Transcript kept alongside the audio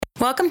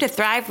Welcome to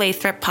Thrive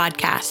Lathrop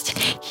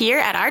podcast. Here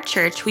at our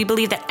church, we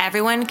believe that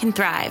everyone can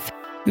thrive.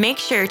 Make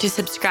sure to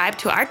subscribe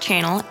to our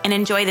channel and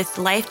enjoy this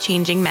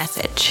life-changing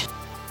message.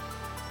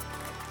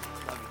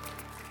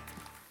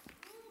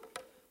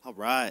 All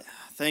right.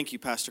 Thank you,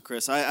 Pastor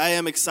Chris. I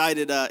am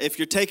excited. If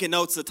you're taking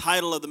notes, the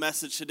title of the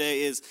message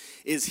today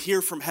is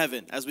Hear from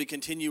Heaven as we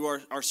continue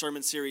our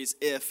sermon series,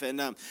 If.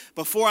 And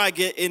before I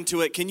get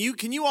into it, can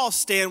you all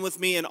stand with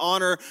me and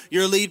honor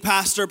your lead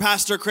pastor,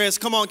 Pastor Chris?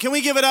 Come on, can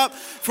we give it up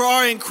for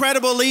our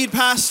incredible lead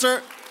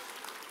pastor?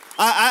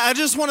 I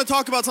just want to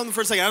talk about something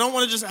for a second. I don't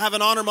want to just have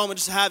an honor moment,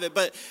 just to have it,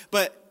 but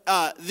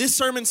this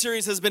sermon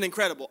series has been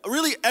incredible.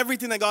 Really,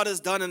 everything that God has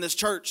done in this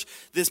church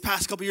this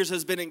past couple years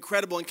has been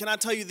incredible. And can I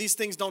tell you, these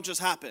things don't just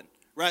happen,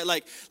 right?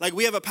 Like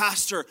we have a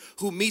pastor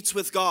who meets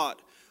with God,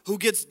 who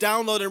gets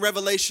download and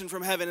revelation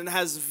from heaven and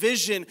has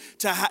vision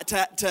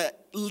to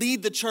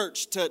lead the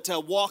church, to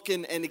walk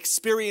in and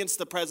experience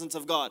the presence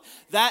of God.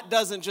 That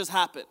doesn't just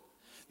happen.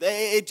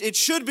 It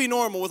should be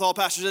normal with all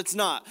pastors. It's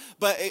not.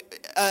 But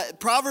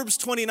Proverbs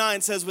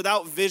 29 says,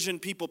 without vision,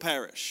 people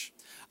perish.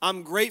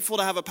 I'm grateful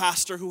to have a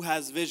pastor who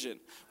has vision.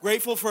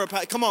 Grateful for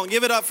come on,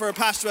 give it up for a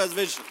pastor who has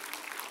vision.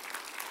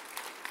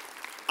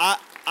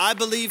 I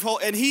believe,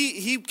 and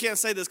he can't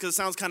say this because it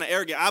sounds kind of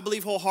arrogant. I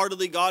believe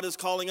wholeheartedly God is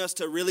calling us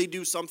to really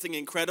do something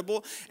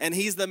incredible, and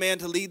he's the man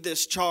to lead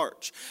this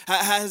charge.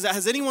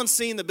 Has anyone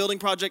seen the building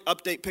project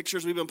update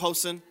pictures we've been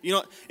posting? You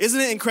know, isn't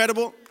it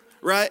incredible?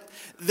 Right?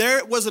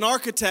 There was an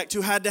architect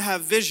who had to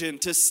have vision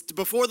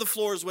before the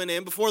floors went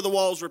in, before the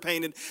walls were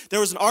painted. There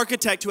was an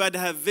architect who had to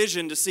have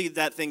vision to see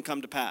that thing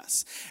come to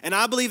pass. And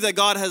I believe that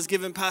God has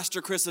given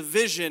Pastor Chris a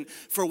vision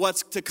for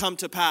what's to come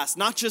to pass.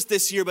 Not just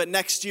this year, but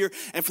next year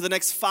and for the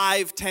next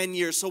 5-10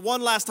 years. So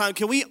one last time,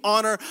 can we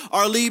honor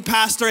our lead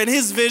pastor and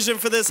his vision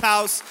for this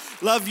house?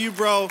 Love you,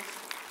 bro.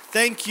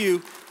 Thank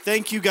you.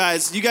 Thank you,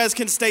 guys. You guys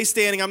can stay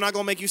standing. I'm not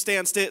going to make you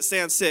stand sit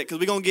because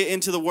we're going to get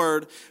into the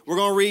word. We're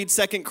going to read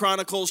 2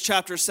 Chronicles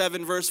chapter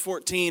 7, verse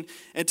 14.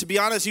 And to be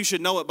honest, you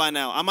should know it by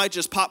now. I might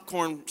just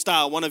popcorn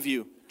style one of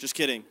you. Just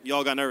kidding.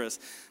 Y'all got nervous.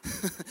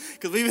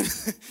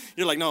 Because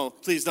you're like, no,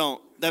 please don't.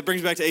 That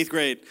brings me back to 8th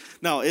grade.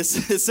 No, it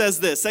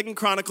says this. 2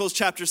 Chronicles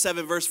chapter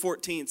 7, verse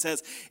 14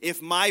 says,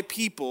 if my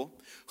people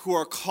who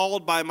are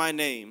called by my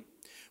name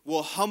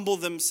will humble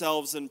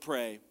themselves and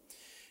pray,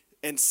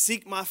 and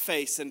seek my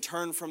face and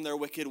turn from their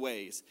wicked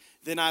ways,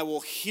 then I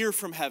will hear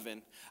from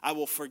heaven, I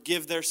will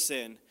forgive their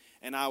sin,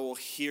 and I will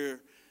heal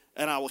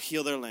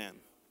their land.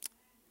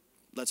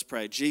 Let's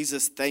pray.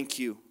 Jesus, thank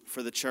you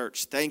for the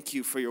church. Thank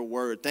you for your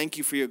word. Thank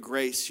you for your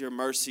grace, your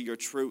mercy, your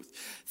truth.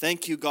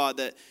 Thank you, God,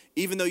 that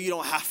even though you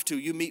don't have to,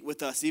 you meet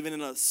with us, even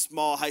in a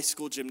small high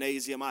school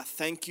gymnasium. I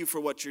thank you for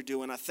what you're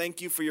doing. I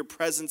thank you for your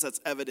presence that's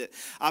evident.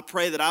 I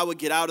pray that I would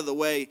get out of the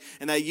way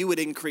and that you would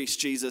increase,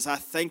 Jesus. I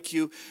thank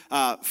you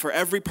for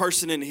every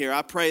person in here.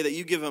 I pray that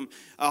you give them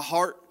a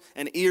heart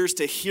and ears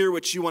to hear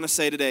what you want to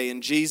say today.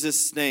 In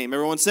Jesus' name.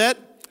 Everyone said?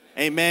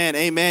 Amen.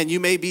 Amen. You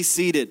may be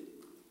seated.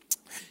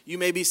 You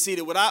may be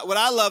seated. What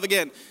I love,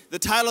 again, the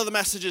title of the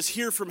message is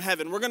Hear from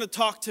Heaven. We're going to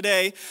talk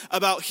today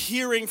about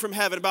hearing from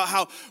heaven, about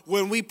how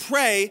when we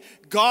pray,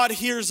 God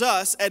hears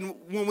us, and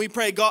when we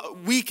pray,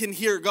 we can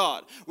hear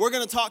God. We're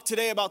going to talk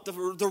today about the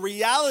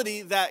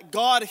reality that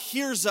God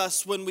hears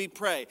us when we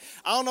pray.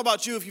 I don't know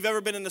about you if you've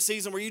ever been in a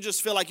season where you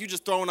just feel like you're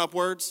just throwing up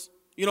words.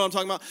 You know what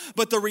I'm talking about?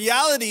 But the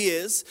reality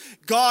is,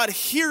 God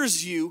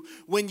hears you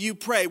when you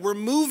pray. We're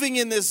moving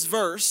in this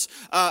verse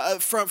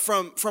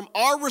from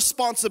our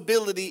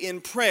responsibility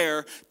in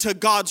prayer to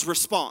God's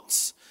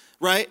response.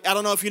 Right? I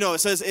don't know if you know. It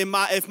says,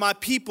 if my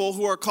people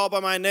who are called by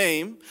my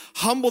name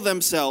humble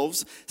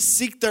themselves,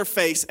 seek their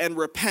face, and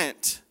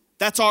repent.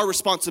 That's our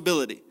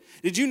responsibility.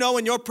 Did you know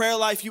in your prayer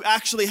life you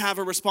actually have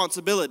a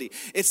responsibility?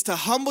 It's to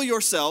humble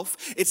yourself,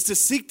 it's to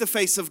seek the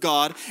face of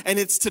God, and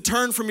it's to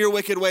turn from your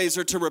wicked ways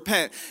or to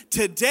repent.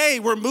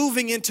 Today we're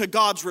moving into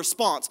God's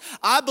response.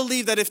 I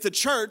believe that if the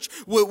church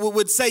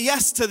would say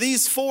yes to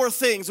these 4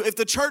 things, if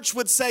the church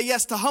would say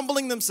yes to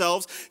humbling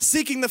themselves,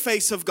 seeking the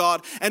face of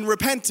God, and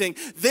repenting,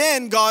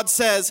 then God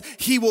says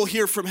he will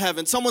hear from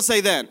heaven. Someone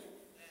say then.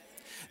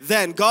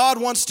 Then God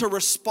wants to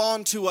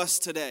respond to us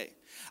today.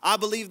 I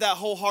believe that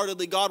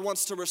wholeheartedly. God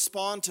wants to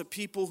respond to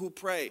people who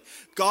pray.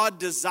 God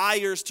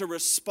desires to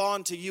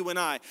respond to you and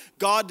I.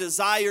 God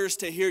desires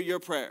to hear your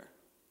prayer.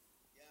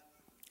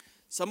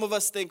 Some of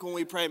us think when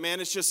we pray, man,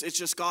 it's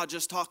just God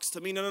just talks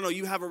to me. No.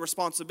 You have a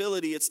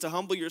responsibility. It's to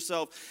humble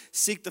yourself,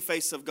 seek the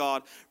face of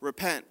God,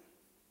 repent.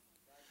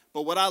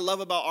 But what I love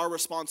about our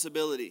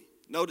responsibility,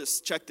 notice,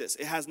 check this.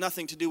 It has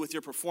nothing to do with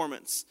your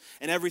performance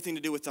and everything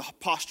to do with the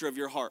posture of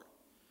your heart.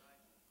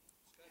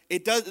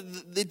 It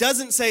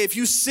doesn't say if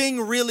you sing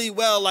really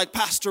well like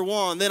Pastor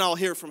Juan, then I'll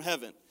hear from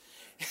heaven.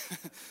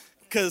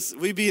 Because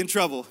we'd be in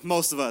trouble,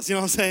 most of us. You know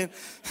what I'm saying?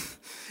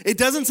 It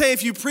doesn't say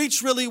if you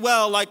preach really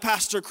well like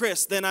Pastor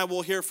Chris, then I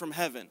will hear from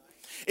heaven.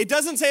 It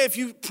doesn't say if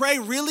you pray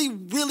really,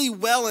 really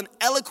well and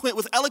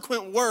with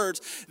eloquent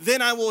words,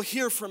 then I will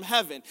hear from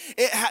heaven.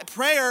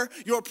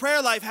 Your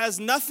prayer life has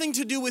nothing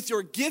to do with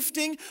your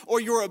gifting or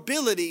your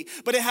ability,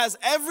 but it has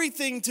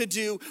everything to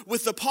do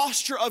with the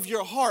posture of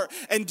your heart.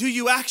 And do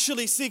you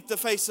actually seek the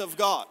face of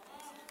God?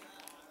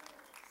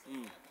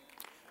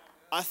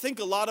 I think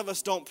a lot of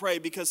us don't pray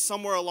because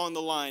somewhere along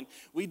the line,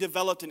 we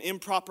developed an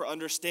improper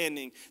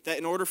understanding that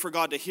in order for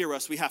God to hear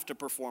us, we have to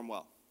perform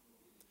well.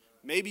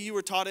 Maybe you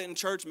were taught it in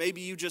church.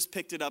 Maybe you just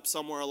picked it up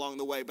somewhere along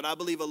the way. But I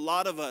believe a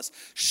lot of us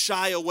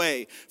shy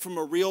away from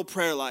a real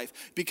prayer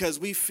life because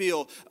we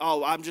feel,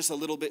 oh, I'm just a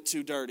little bit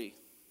too dirty.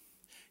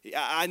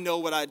 I know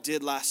what I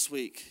did last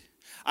week.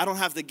 I don't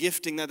have the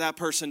gifting that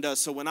person does.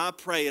 So when I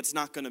pray, it's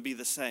not going to be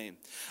the same.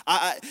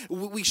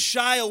 We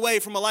shy away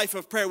from a life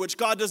of prayer, which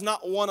God does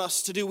not want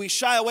us to do. We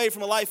shy away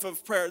from a life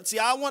of prayer. See,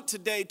 I want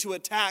today to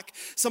attack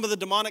some of the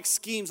demonic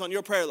schemes on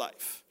your prayer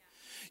life.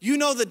 You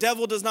know the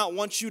devil does not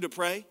want you to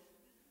pray.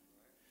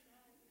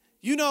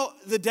 You know,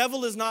 the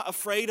devil is not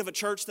afraid of a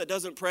church that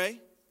doesn't pray.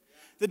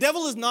 The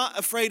devil is not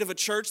afraid of a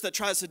church that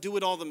tries to do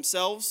it all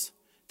themselves.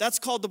 That's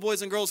called the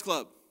Boys and Girls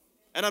Club.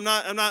 And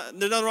there's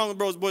nothing wrong with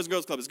Boys and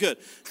Girls Club. It's good.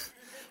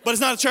 But it's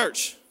not a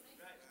church.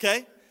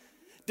 Okay?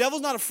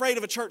 Devil's not afraid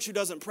of a church who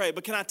doesn't pray.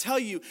 But can I tell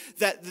you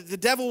that the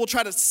devil will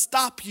try to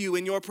stop you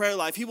in your prayer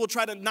life. He will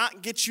try to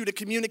not get you to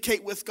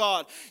communicate with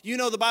God. You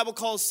know, the Bible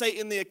calls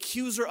Satan the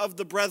accuser of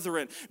the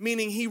brethren,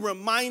 meaning he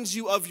reminds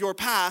you of your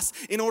past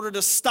in order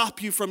to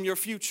stop you from your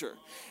future.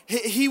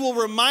 He will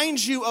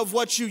remind you of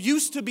what you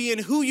used to be and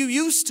who you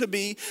used to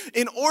be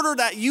in order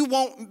that you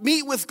won't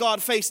meet with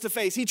God face to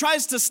face. He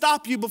tries to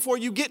stop you before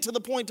you get to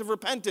the point of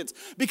repentance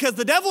because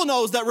the devil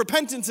knows that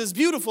repentance is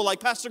beautiful, like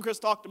Pastor Chris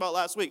talked about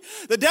last week.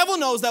 The devil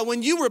knows that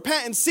when you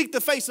repent and seek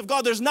the face of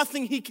God, there's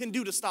nothing he can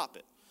do to stop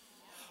it.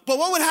 But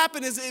what would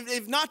happen is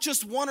if not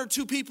just one or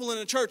two people in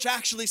a church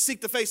actually seek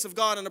the face of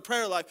God in a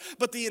prayer life,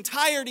 but the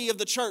entirety of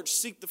the church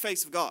seek the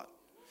face of God?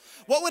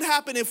 What would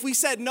happen if we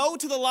said no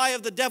to the lie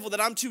of the devil that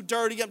I'm too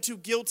dirty, I'm too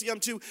guilty,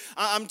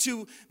 I'm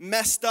too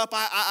messed up,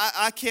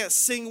 I can't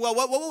sing well?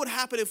 What would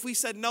happen if we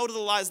said no to the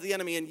lies of the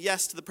enemy and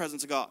yes to the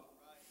presence of God?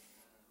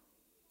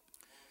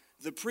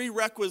 The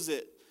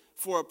prerequisite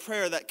for a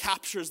prayer that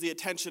captures the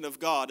attention of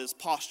God is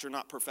posture,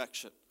 not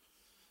perfection.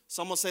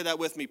 Someone say that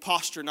with me,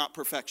 posture, not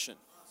perfection.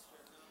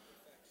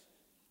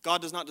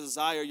 God does not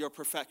desire your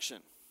perfection.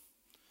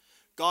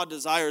 God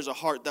desires a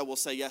heart that will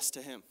say yes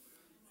to him.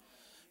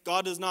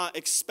 God does not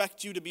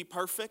expect you to be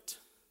perfect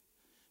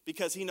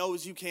because he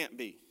knows you can't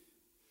be.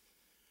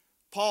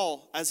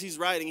 Paul, as he's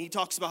writing, he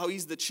talks about how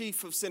he's the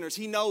chief of sinners.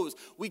 He knows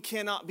we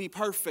cannot be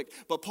perfect,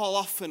 but Paul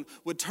often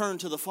would turn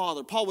to the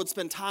Father. Paul would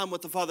spend time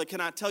with the Father.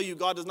 Can I tell you,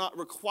 God does not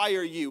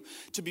require you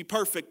to be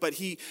perfect, but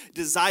he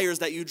desires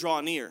that you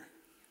draw near.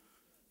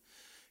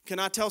 Can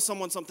I tell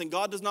someone something?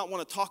 God does not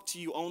want to talk to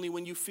you only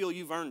when you feel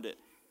you've earned it.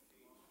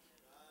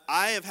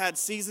 I have had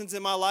seasons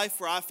in my life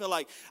where I feel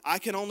like I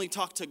can only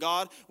talk to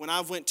God when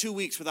I've went 2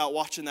 weeks without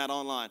watching that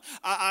online.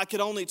 I can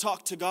only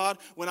talk to God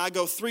when I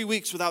go 3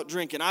 weeks without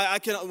drinking.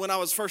 When I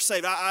was first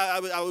saved,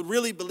 I would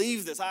really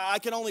believe this. I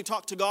can only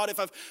talk to God if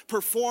I've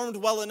performed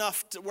well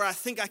enough to where I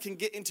think I can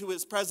get into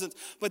his presence.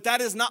 But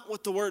that is not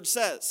what the word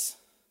says.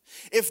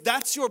 If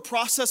that's your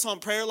process on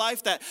prayer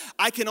life, that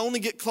I can only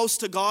get close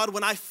to God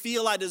when I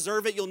feel I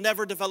deserve it, you'll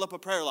never develop a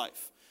prayer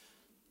life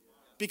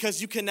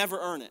because you can never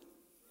earn it.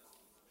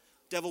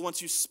 Devil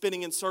wants you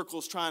spinning in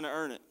circles trying to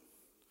earn it.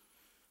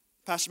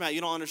 Pastor Matt,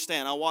 you don't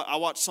understand. I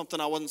watched something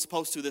I wasn't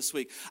supposed to this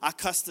week. I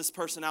cussed this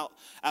person out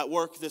at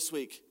work this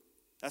week.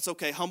 That's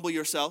okay. Humble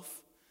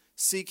yourself.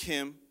 Seek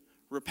him.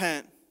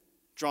 Repent.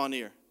 Draw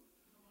near.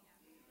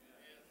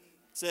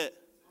 That's it.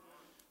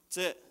 That's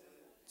it.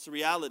 It's a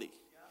reality.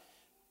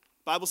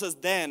 The Bible says,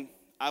 then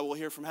I will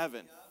hear from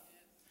heaven.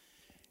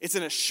 It's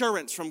an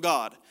assurance from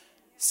God.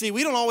 See,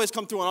 we don't always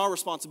come through on our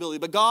responsibility,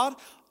 but God,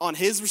 on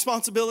his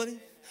responsibility,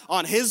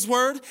 on his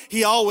word,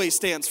 he always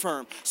stands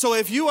firm. So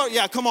if you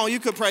are, come on, you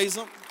could praise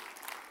him.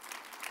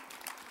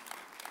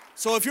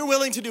 So if you're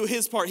willing to do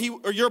his part,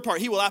 your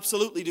part, he will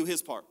absolutely do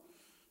his part.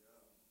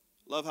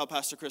 Love how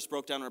Pastor Chris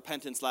broke down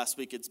repentance last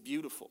week. It's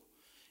beautiful.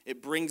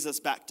 It brings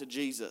us back to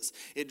Jesus.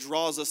 It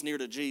draws us near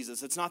to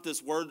Jesus. It's not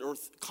this word or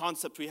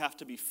concept we have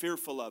to be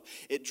fearful of.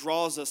 It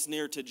draws us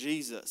near to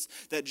Jesus.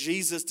 That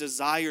Jesus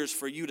desires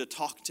for you to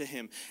talk to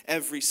him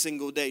every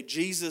single day.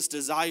 Jesus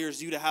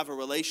desires you to have a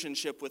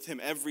relationship with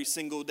him every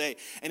single day.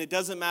 And it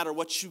doesn't matter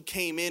what you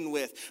came in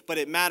with, but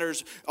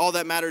all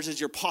that matters is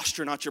your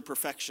posture, not your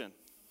perfection.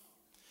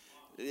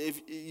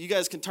 If you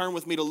guys can turn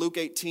with me to Luke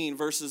 18,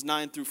 verses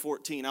 9 through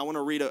 14. I want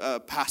to read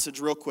a passage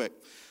real quick.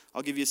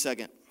 I'll give you a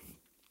second.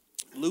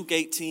 Luke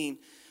 18,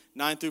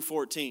 9 through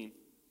 14.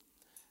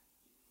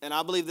 And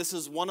I believe this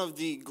is one of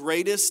the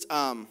greatest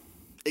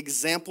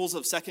examples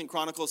of 2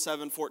 Chronicles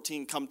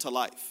 7:14 come to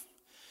life.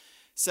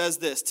 It says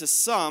this, to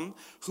some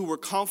who were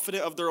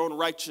confident of their own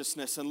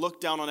righteousness and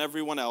looked down on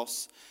everyone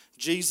else,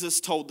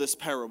 Jesus told this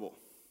parable.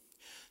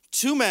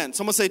 2 men,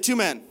 someone say 2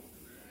 men,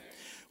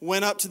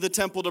 went up to the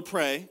temple to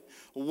pray,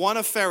 one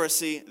a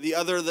Pharisee, the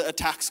other a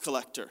tax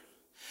collector.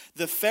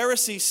 The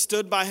Pharisee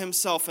stood by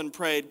himself and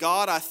prayed,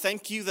 God, I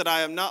thank you that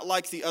I am not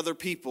like the other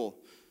people.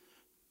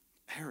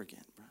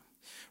 Arrogant, bro.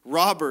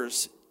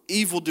 Robbers,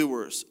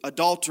 evildoers,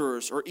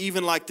 adulterers, or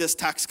even like this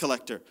tax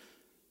collector.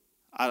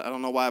 I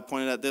don't know why I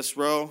pointed at this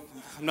row.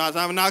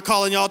 I'm not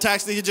calling y'all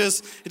tax. It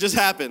just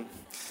happened.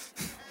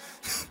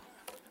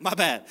 My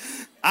bad.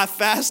 I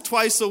fast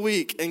twice a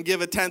week and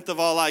give a tenth of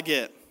all I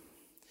get.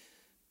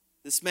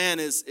 This man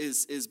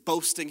is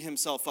boasting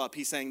himself up.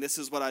 He's saying, this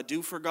is what I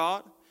do for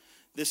God.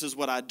 This is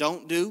what I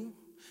don't do.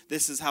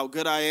 This is how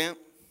good I am.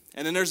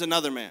 And then there's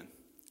another man.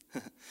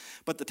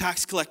 But the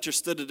tax collector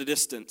stood at a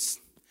distance.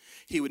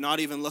 He would not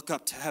even look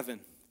up to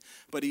heaven.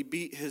 But he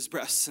beat his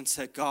breast and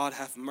said, God,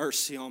 have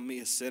mercy on me,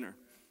 a sinner.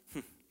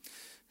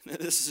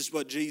 This is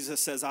what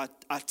Jesus says. I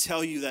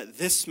tell you that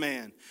this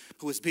man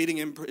who was beating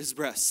his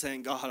breast,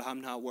 saying, God,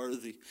 I'm not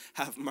worthy.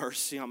 Have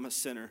mercy, I'm a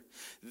sinner.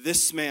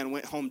 This man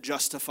went home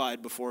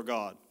justified before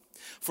God.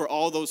 For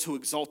all those who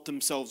exalt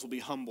themselves will be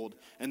humbled,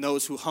 and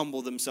those who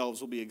humble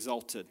themselves will be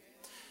exalted.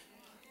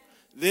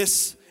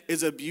 This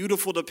is a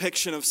beautiful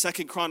depiction of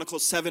 2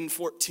 Chronicles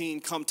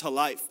 7:14 come to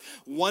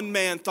life. One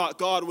man thought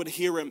God would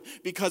hear him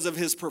because of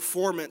his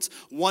performance.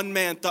 One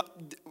man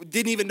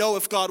didn't even know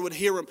if God would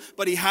hear him,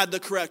 but he had the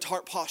correct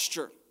heart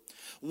posture.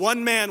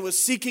 One man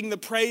was seeking the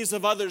praise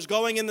of others,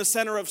 going in the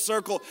center of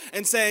circle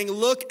and saying,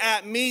 look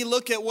at me,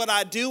 look at what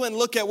I do, and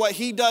look at what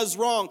he does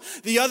wrong.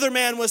 The other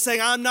man was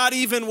saying, I'm not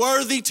even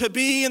worthy to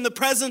be in the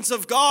presence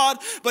of God,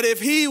 but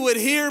if he would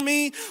hear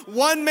me.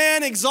 One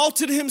man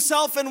exalted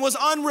himself and was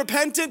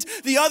unrepentant.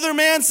 The other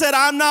man said,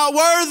 I'm not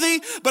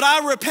worthy, but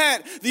I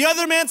repent. The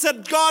other man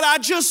said, God, I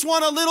just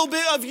want a little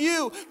bit of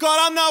you.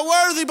 God, I'm not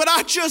worthy, but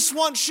I just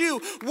want you.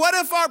 What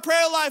if our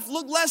prayer life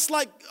looked less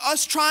like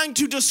us trying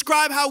to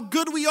describe how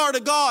good we are to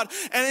God,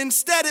 and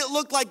instead it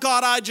looked like,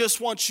 God, I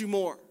just want you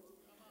more.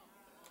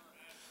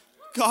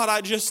 God,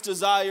 I just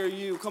desire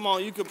you. Come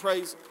on, you could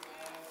praise him.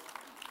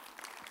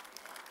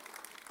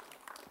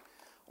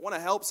 I want to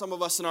help some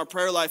of us in our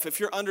prayer life. If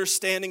your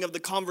understanding of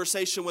the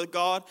conversation with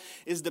God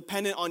is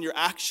dependent on your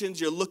actions,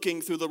 you're looking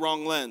through the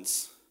wrong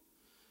lens.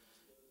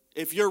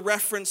 If your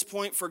reference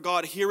point for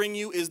God hearing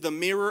you is the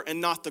mirror and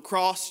not the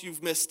cross,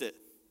 you've missed it.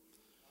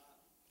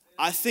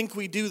 I think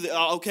we do that.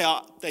 Okay,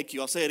 thank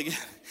you. I'll say it again.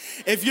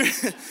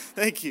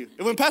 Thank you.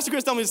 When Pastor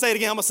Chris told me to say it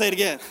again, I'm going to say it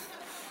again.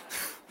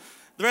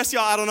 The rest of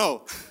y'all, I don't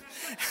know.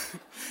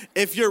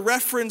 If your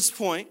reference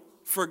point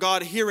for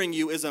God hearing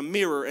you is a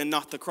mirror and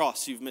not the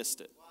cross, you've missed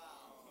it.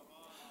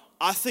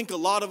 I think a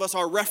lot of us,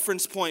 our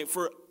reference point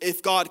for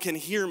if God can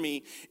hear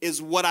me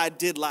is what I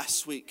did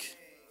last week.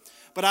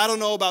 But I don't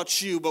know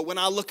about you, but when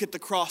I look at the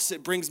cross,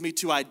 it brings me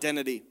to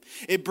identity.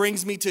 It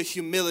brings me to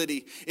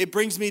humility. It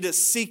brings me to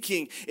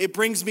seeking. It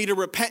brings me to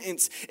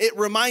repentance. It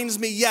reminds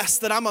me, yes,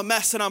 that I'm a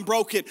mess and I'm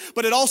broken,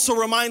 but it also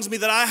reminds me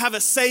that I have a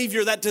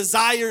Savior that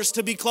desires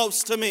to be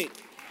close to me.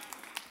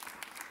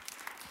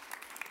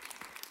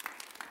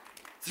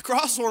 The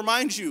cross will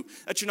remind you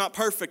that you're not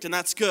perfect, and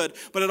that's good,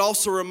 but it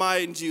also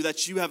reminds you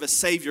that you have a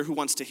Savior who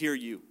wants to hear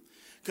you.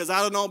 Because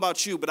I don't know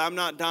about you, but I'm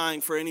not dying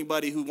for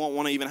anybody who won't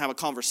want to even have a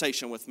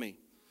conversation with me.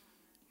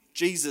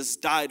 Jesus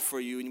died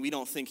for you, and we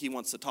don't think he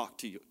wants to talk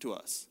to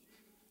us.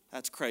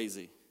 That's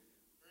crazy.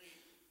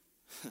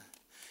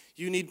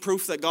 You need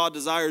proof that God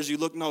desires you.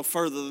 Look no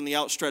further than the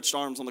outstretched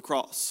arms on the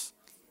cross.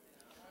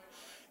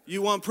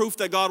 You want proof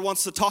that God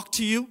wants to talk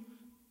to you?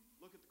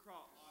 Look at the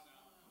cross.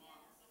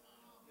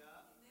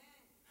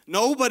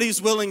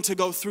 Nobody's willing to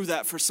go through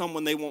that for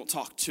someone they won't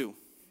talk to.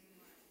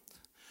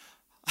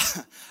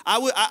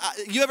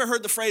 You ever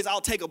heard the phrase,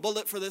 I'll take a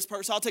bullet for this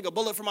person? I'll take a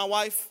bullet for my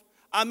wife.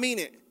 I mean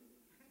it.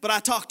 But I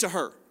talk to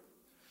her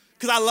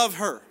because I love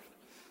her.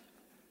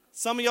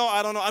 Some of y'all,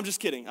 I don't know. I'm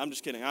just kidding.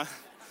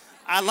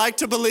 I like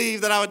to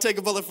believe that I would take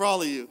a bullet for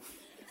all of you.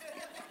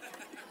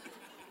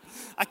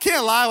 I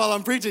can't lie while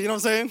I'm preaching. You know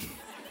what I'm saying?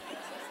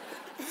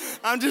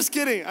 I'm just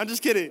kidding. I'm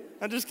just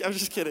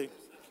kidding.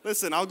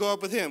 Listen, I'll go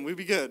up with him. We'd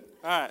be good.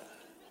 All right.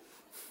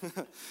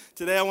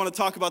 Today I want to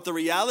talk about the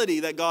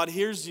reality that God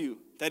hears you,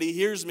 that he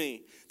hears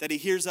me, that he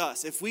hears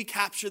us. If we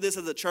capture this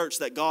as a church,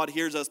 that God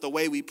hears us, the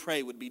way we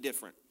pray would be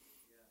different.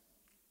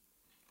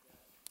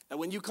 And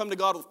when you come to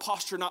God with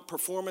posture, not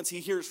performance, he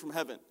hears from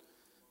heaven.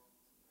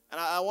 And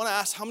I want to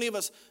ask, how many of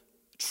us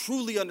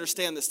truly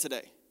understand this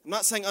today? I'm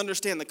not saying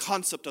understand the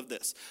concept of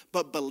this,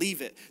 but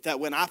believe it, that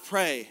when I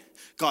pray,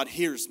 God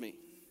hears me.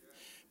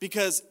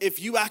 Because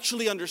if you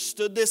actually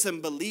understood this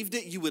and believed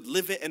it, you would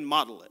live it and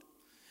model it.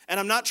 And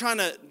I'm not trying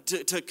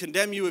to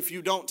condemn you if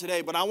you don't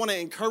today, but I want to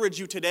encourage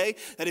you today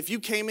that if you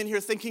came in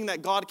here thinking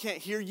that God can't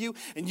hear you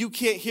and you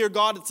can't hear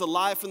God, it's a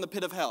lie from the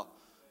pit of hell.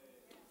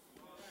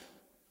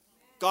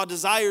 God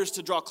desires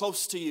to draw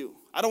close to you.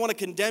 I don't want to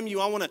condemn you.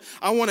 I want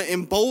to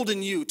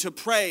embolden you to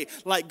pray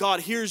like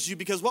God hears you,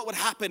 because what would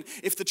happen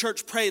if the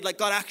church prayed like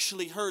God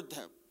actually heard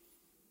them?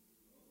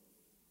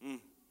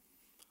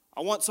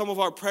 I want some of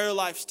our prayer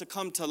lives to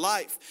come to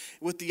life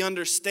with the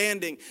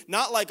understanding,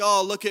 not like,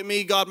 oh, look at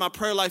me, God, my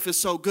prayer life is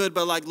so good,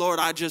 but like, Lord,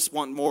 I just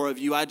want more of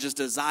you. I just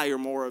desire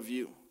more of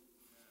you.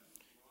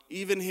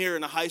 even here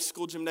in a high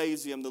school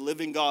gymnasium, the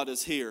living God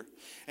is here,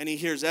 and he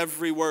hears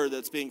every word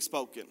that's being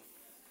spoken.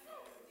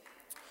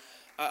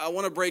 I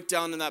want to break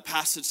down in that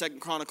passage, 2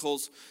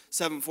 Chronicles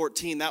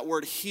 7:14. That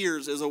word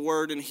hears is a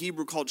word in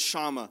Hebrew called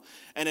shama.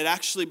 And it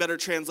actually better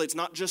translates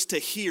not just to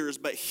hears,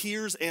 but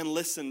hears and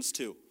listens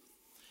to.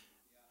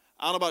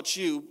 I don't know about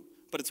you,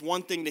 but it's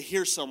one thing to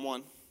hear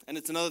someone, and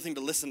it's another thing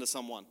to listen to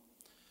someone.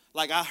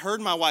 Like, I heard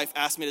my wife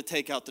ask me to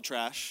take out the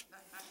trash,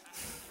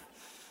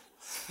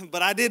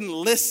 but I didn't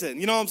listen.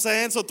 You know what I'm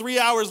saying? So 3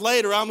 hours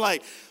later, I'm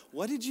like,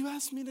 what did you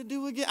ask me to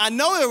do again? I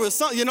know there was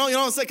something, you know what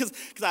I'm saying?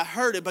 Because I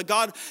heard it, but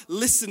God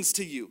listens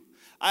to you.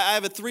 I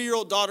have a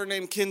 3-year-old daughter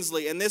named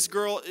Kinsley, and this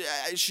girl,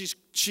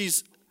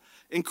 she's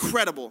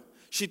incredible.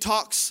 She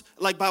talks,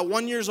 like by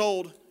 1 year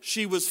old,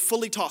 she was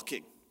fully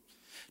talking.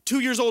 2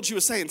 years old, she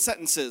was saying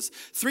sentences.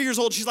 3 years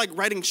old, she's like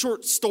writing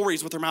short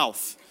stories with her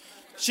mouth.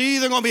 She's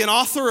either going to be an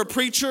author, a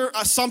preacher,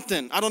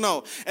 something. I don't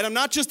know. And I'm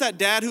not just that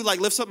dad who like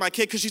lifts up my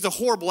kid because she's a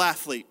horrible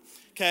athlete,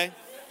 okay?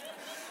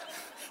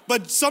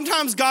 But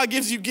sometimes God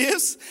gives you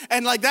gifts,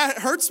 and like that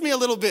hurts me a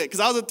little bit because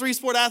I was a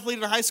 3-sport athlete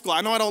in high school.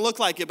 I know I don't look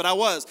like it, but I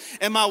was.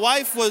 And my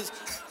wife was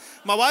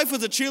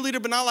a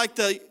cheerleader, but not like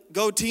the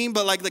go team,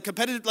 but like the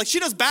competitive. Like she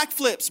does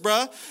backflips,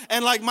 bruh.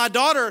 And like my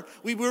daughter,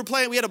 we were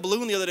playing. We had a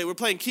balloon the other day. We were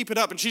playing Keep It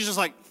Up, and she's just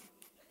like,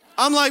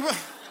 I'm like,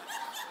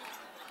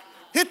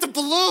 hit the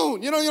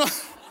balloon, you know.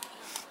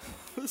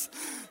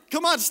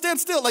 Come on, stand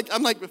still. Like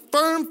I'm like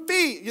firm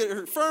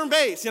feet, firm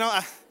base. You know,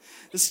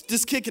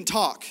 this kid can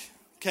talk.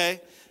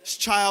 Okay. This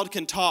child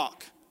can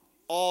talk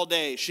all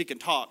day. She can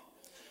talk.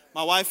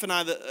 My wife and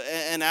I,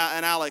 and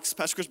Alex,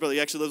 Pastor Chris' brother, he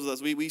actually lives with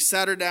us. We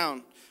sat her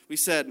down. We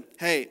said,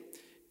 hey,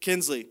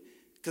 Kinsley,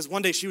 because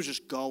one day she was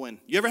just going.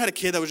 You ever had a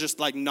kid that was just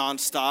like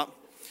nonstop?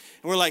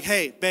 And we're like,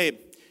 hey, babe,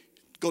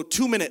 go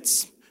 2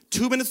 minutes.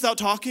 2 minutes without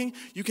talking,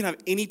 you can have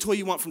any toy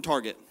you want from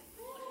Target.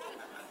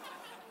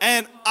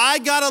 And I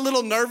got a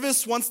little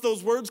nervous once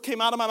those words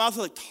came out of my mouth.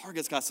 Like,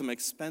 Target's got some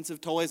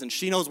expensive toys, and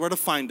she knows where to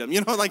find them. You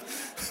know, like...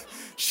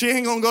 She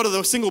ain't gonna go to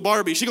the single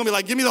Barbie. She gonna be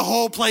like, give me the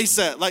whole play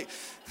set. Like,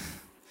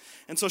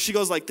 and so she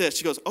goes like this.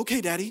 She goes, okay,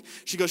 Daddy.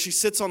 She goes, she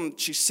sits on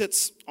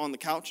the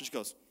couch and she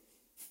goes,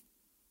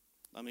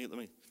 let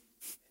me.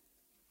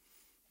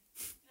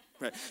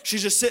 Right.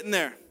 She's just sitting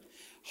there.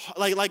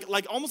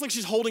 Like almost like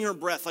she's holding her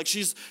breath. Like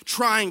she's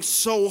trying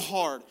so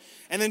hard.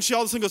 And then she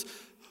all of a sudden goes,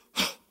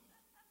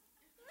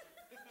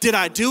 did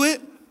I do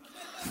it?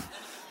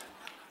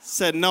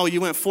 Said, no, you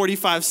went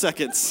 45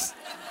 seconds.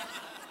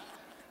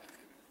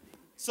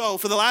 So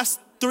for the last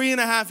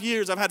 3.5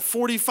 years, I've had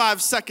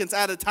 45 seconds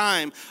at a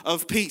time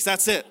of peace.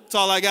 That's it. That's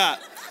all I got.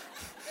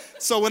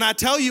 So when I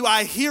tell you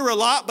I hear a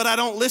lot, but I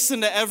don't listen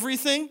to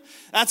everything,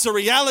 that's a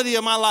reality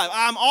of my life.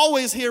 I'm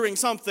always hearing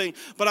something,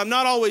 but I'm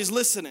not always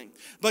listening.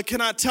 But can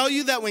I tell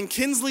you that when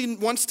Kinsley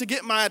wants to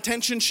get my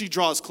attention, she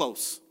draws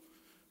close.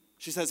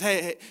 She says,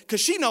 hey, because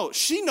she knows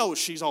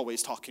she's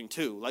always talking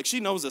too. Like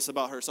she knows this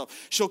about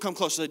herself. She'll come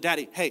close to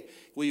Daddy, hey,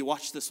 will you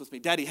watch this with me?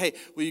 Daddy, hey,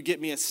 will you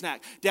get me a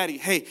snack? Daddy,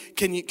 hey,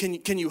 can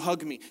you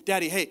hug me?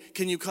 Daddy, hey,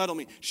 can you cuddle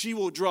me? She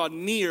will draw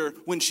near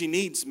when she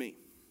needs me.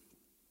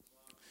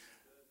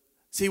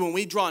 See, when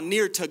we draw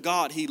near to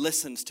God, he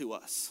listens to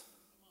us.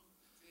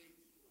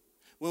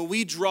 When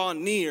we draw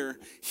near,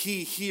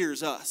 he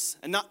hears us.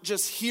 And not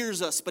just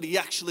hears us, but he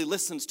actually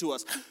listens to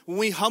us. When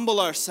we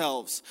humble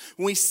ourselves,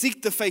 when we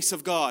seek the face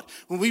of God,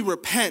 when we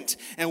repent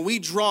and we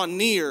draw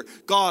near,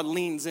 God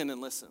leans in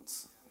and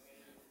listens.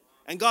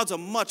 And God's a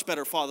much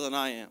better father than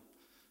I am.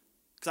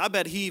 Because I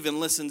bet he even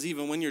listens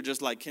even when you're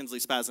just like Kinsley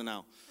spazzing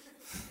out.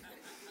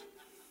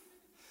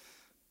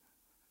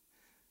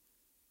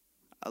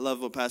 I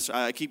love what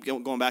I keep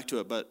going back to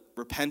it, but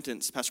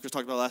repentance, Pastor Chris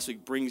talked about last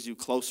week, brings you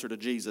closer to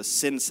Jesus.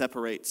 Sin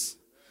separates.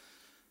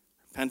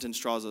 Repentance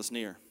draws us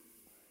near.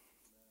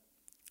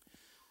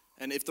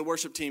 And if the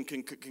worship team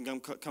can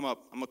come up,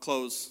 I'm going to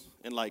close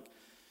in I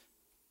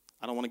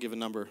don't want to give a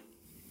number.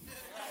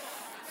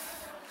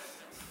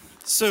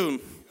 Soon.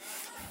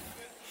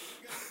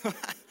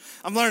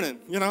 I'm learning,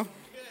 you know.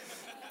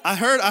 I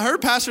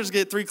heard pastors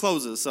get 3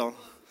 closes, so all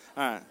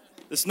right.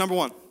 This is number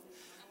 1.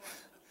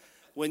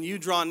 When you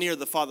draw near,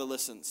 the Father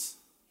listens.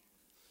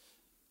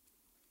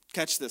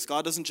 Catch this.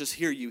 God doesn't just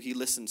hear you, he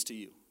listens to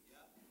you.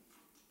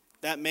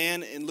 That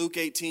man in Luke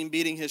 18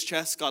 beating his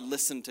chest, God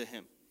listened to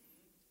him.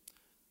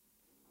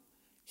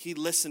 He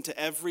listened to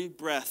every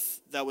breath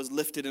that was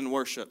lifted in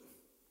worship.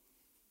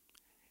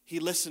 He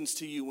listens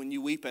to you when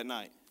you weep at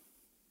night.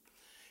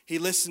 He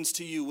listens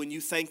to you when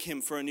you thank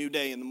him for a new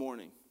day in the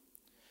morning.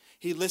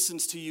 He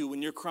listens to you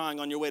when you're crying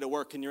on your way to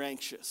work and you're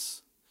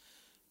anxious.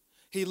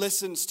 He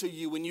listens to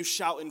you when you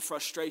shout in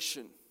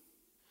frustration.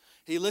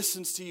 He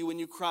listens to you when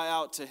you cry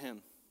out to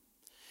him.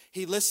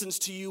 He listens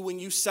to you when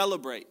you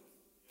celebrate.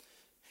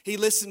 He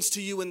listens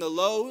to you in the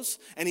lows,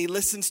 and he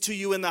listens to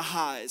you in the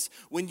highs.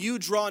 When you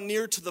draw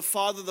near to the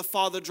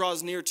Father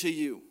draws near to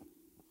you.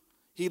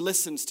 He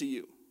listens to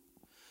you.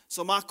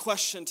 So my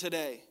question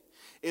today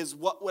is,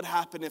 what would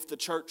happen if the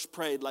church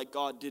prayed like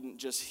God didn't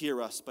just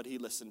hear us, but he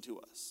listened to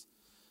us?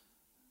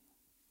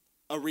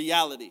 A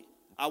reality.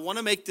 I want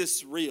to make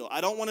this real. I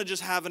don't want to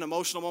just have an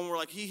emotional moment where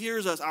like he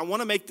hears us. I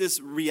want to make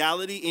this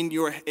reality in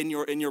your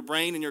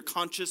brain, in your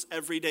conscious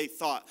everyday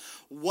thought.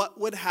 What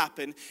would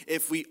happen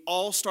if we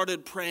all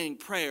started praying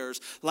prayers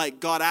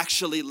like God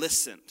actually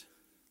listened?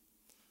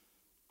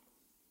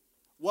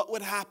 What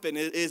would happen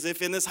is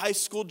if in this high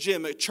school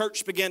gym, a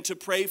church began to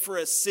pray for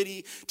a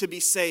city to be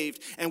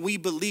saved, and we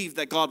believed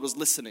that God was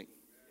listening?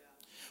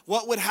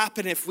 What would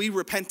happen if we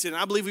repented?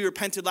 And I believe we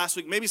repented last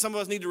week. Maybe some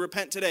of us need to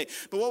repent today.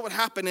 But what would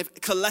happen if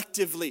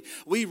collectively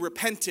we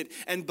repented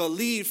and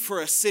believed for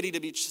a city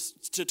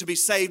to be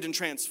saved and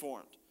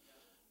transformed?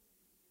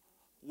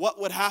 What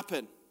would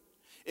happen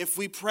if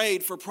we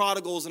prayed for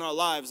prodigals in our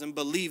lives and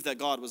believed that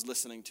God was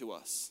listening to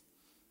us?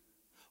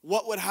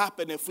 What would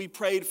happen if we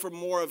prayed for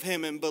more of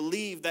him and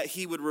believed that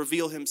he would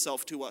reveal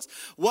himself to us?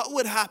 What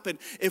would happen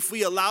if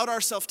we allowed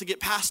ourselves to get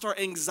past our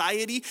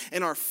anxiety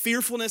and our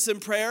fearfulness in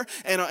prayer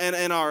and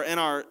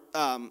our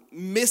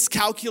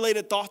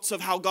miscalculated thoughts of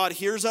how God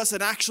hears us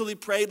and actually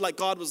prayed like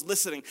God was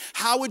listening?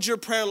 How would your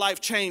prayer life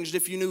change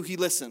if you knew he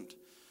listened?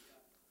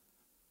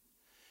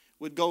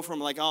 Would go from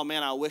like, oh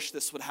man, I wish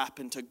this would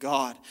happen, to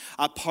God,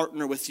 I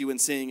partner with you in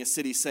seeing a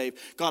city saved.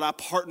 God, I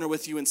partner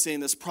with you in seeing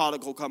this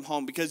prodigal come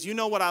home. Because you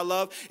know what I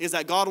love is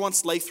that God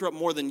wants Lathrop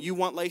more than you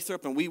want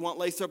Lathrop and we want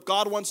Lathrop.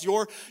 God wants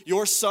your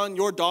son,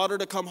 your daughter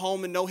to come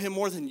home and know him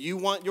more than you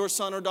want your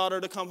son or daughter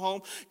to come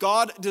home.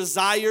 God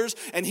desires,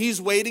 and he's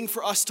waiting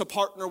for us to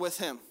partner with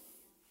him.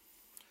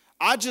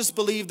 I just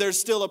believe there's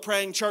still a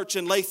praying church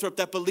in Lathrop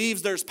that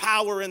believes there's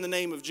power in the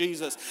name of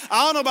Jesus.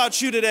 I don't know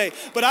about you today,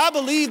 but I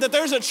believe that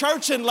there's a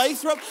church in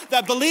Lathrop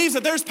that believes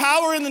that there's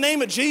power in the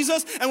name of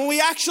Jesus. And when we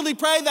actually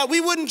pray, that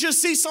we wouldn't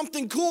just see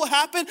something cool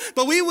happen,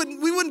 but we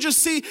wouldn't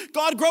just see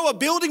God grow a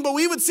building, but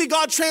we would see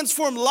God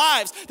transform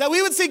lives, that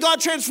we would see God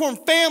transform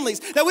families,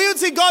 that we would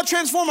see God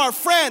transform our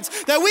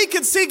friends, that we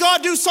could see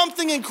God do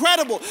something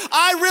incredible.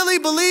 I really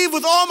believe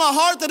with all my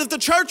heart that if the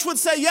church would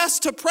say yes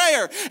to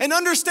prayer and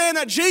understand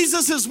that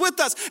Jesus is with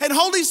us and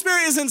Holy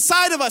Spirit is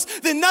inside of us,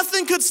 then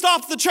nothing could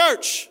stop the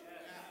church.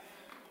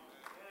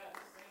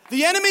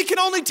 The enemy can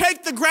only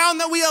take the ground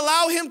that we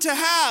allow him to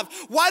have.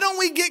 Why don't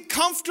we get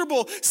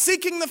comfortable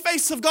seeking the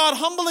face of God,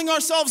 humbling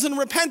ourselves and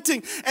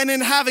repenting, and in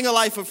having a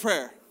life of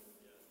prayer?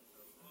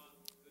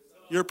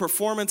 Your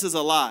performance is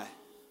a lie.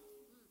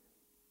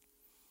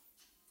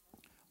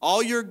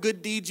 All your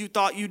good deeds you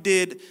thought you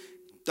did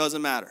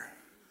doesn't matter.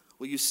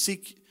 Will you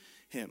seek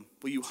him?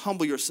 Will you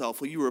humble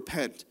yourself? Will you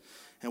repent?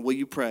 And will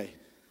you pray?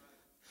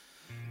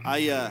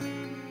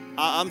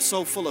 I'm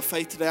so full of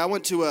faith today. I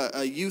went to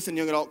a youth and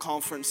young adult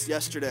conference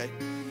yesterday,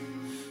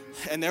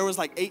 and there was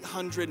like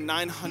 800,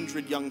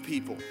 900 young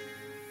people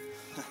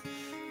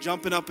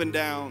jumping up and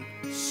down,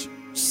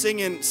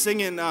 singing,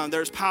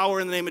 there's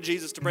power in the name of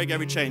Jesus to break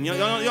every chain. Y'all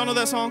know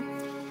that song?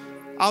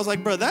 I was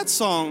like, bro, that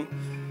song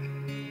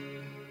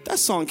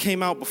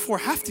came out before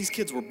half these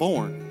kids were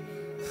born.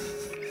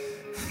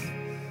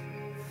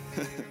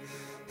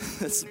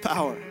 It's the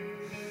power.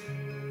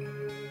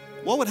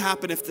 What would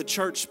happen if the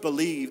church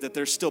believed that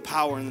there's still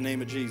power in the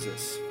name of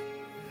Jesus?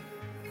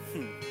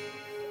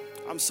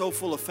 I'm so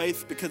full of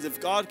faith because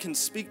if God can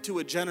speak to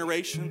a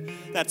generation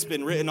that's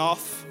been written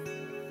off,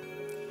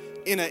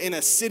 in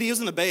a city, it was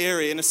in the Bay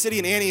Area, in a city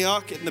in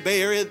Antioch, in the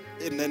Bay Area,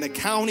 in a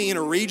county, in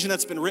a region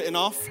that's been written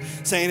off,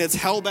 saying it's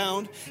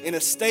hellbound, in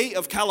a state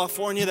of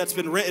California that's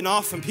been written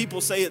off and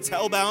people say it's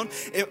hellbound.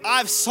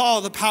 I saw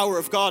the power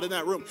of God in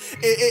that room.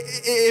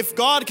 If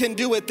God can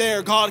do it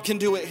there, God can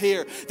do it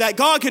here. That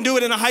God can do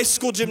it in a high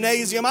school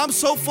gymnasium. I'm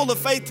so full of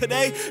faith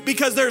today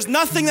because there's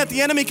nothing that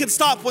the enemy can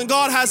stop when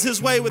God has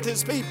his way with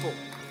his people.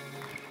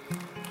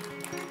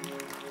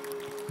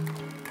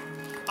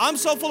 I'm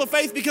so full of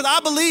faith because I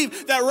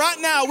believe that right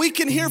now we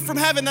can hear from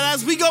heaven, that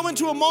as we go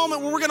into a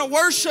moment where we're going to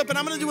worship and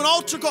I'm going to do an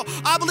altar call,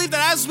 I believe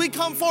that as we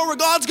come forward,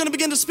 God's going to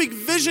begin to speak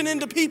vision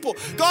into people.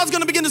 God's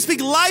going to begin to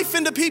speak life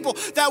into people,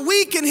 that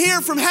we can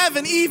hear from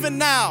heaven even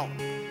now.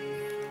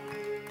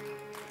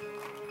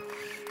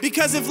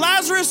 Because if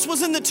Lazarus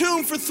was in the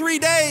tomb for 3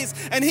 days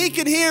and he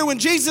could hear when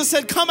Jesus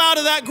said, come out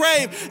of that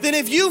grave, then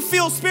if you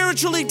feel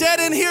spiritually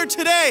dead in here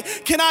today,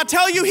 can I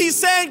tell you he's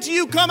saying to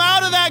you, come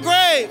out of that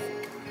grave.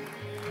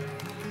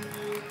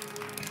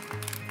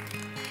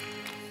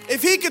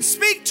 If he could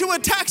speak to a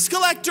tax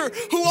collector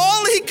who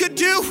all he could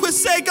do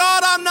was say,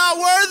 God, I'm not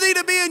worthy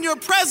to be in your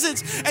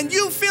presence, and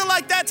you feel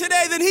like that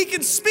today, then he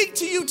can speak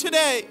to you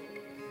today.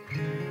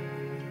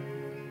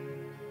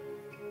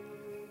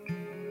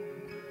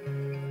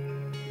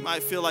 You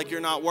might feel like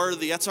you're not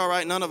worthy. That's all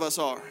right. None of us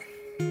are.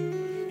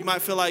 You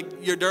might feel like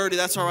you're dirty.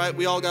 That's all right.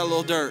 We all got a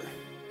little dirt.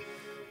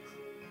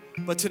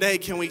 But today,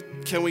 can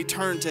we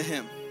turn to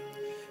him?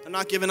 I'm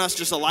not giving us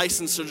just a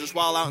license to just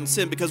wild out and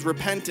sin, because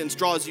repentance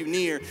draws you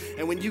near.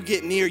 And when you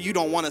get near, you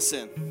don't want to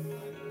sin.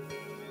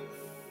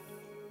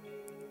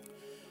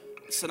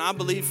 Listen, I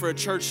believe for a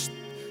church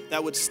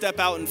that would step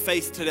out in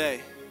faith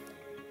today.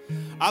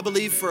 I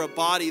believe for a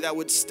body that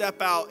would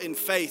step out in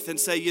faith and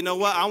say, you know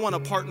what? I want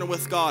to partner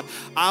with God.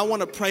 I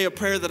want to pray a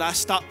prayer that I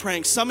stopped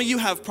praying. Some of you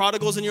have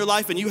prodigals in your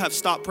life and you have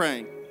stopped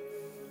praying.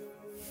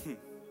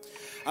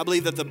 I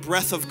believe that the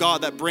breath of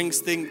God that brings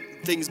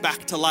things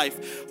back to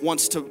life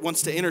wants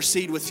to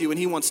intercede with you, and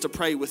he wants to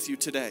pray with you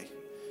today.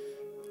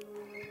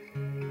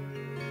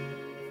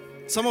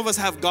 Some of us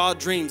have God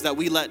dreams that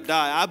we let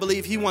die. I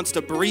believe he wants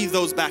to breathe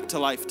those back to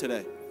life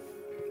today.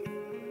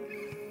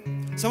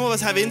 Some of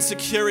us have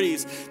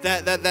insecurities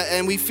that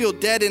and we feel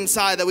dead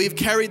inside, that we've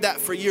carried that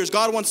for years.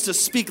 God wants to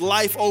speak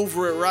life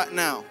over it right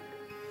now.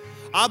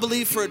 I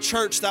believe for a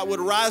church that would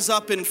rise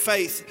up in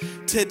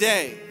faith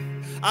today.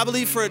 I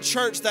believe for a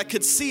church that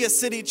could see a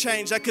city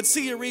change, that could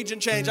see a region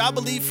change. I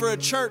believe for a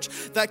church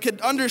that could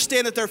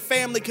understand that their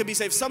family could be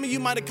saved. Some of you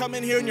might have come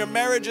in here and your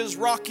marriage is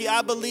rocky.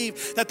 I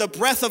believe that the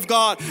breath of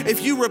God,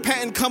 if you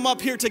repent and come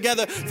up here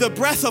together, the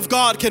breath of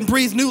God can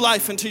breathe new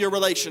life into your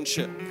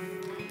relationship.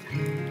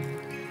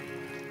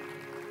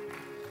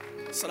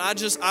 So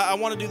I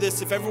want to do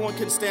this. If everyone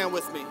can stand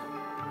with me.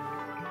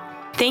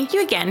 Thank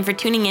you again for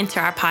tuning into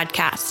our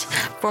podcast.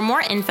 For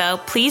more info,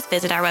 please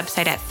visit our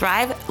website at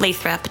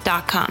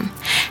thrivelathrop.com.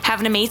 Have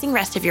an amazing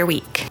rest of your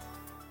week.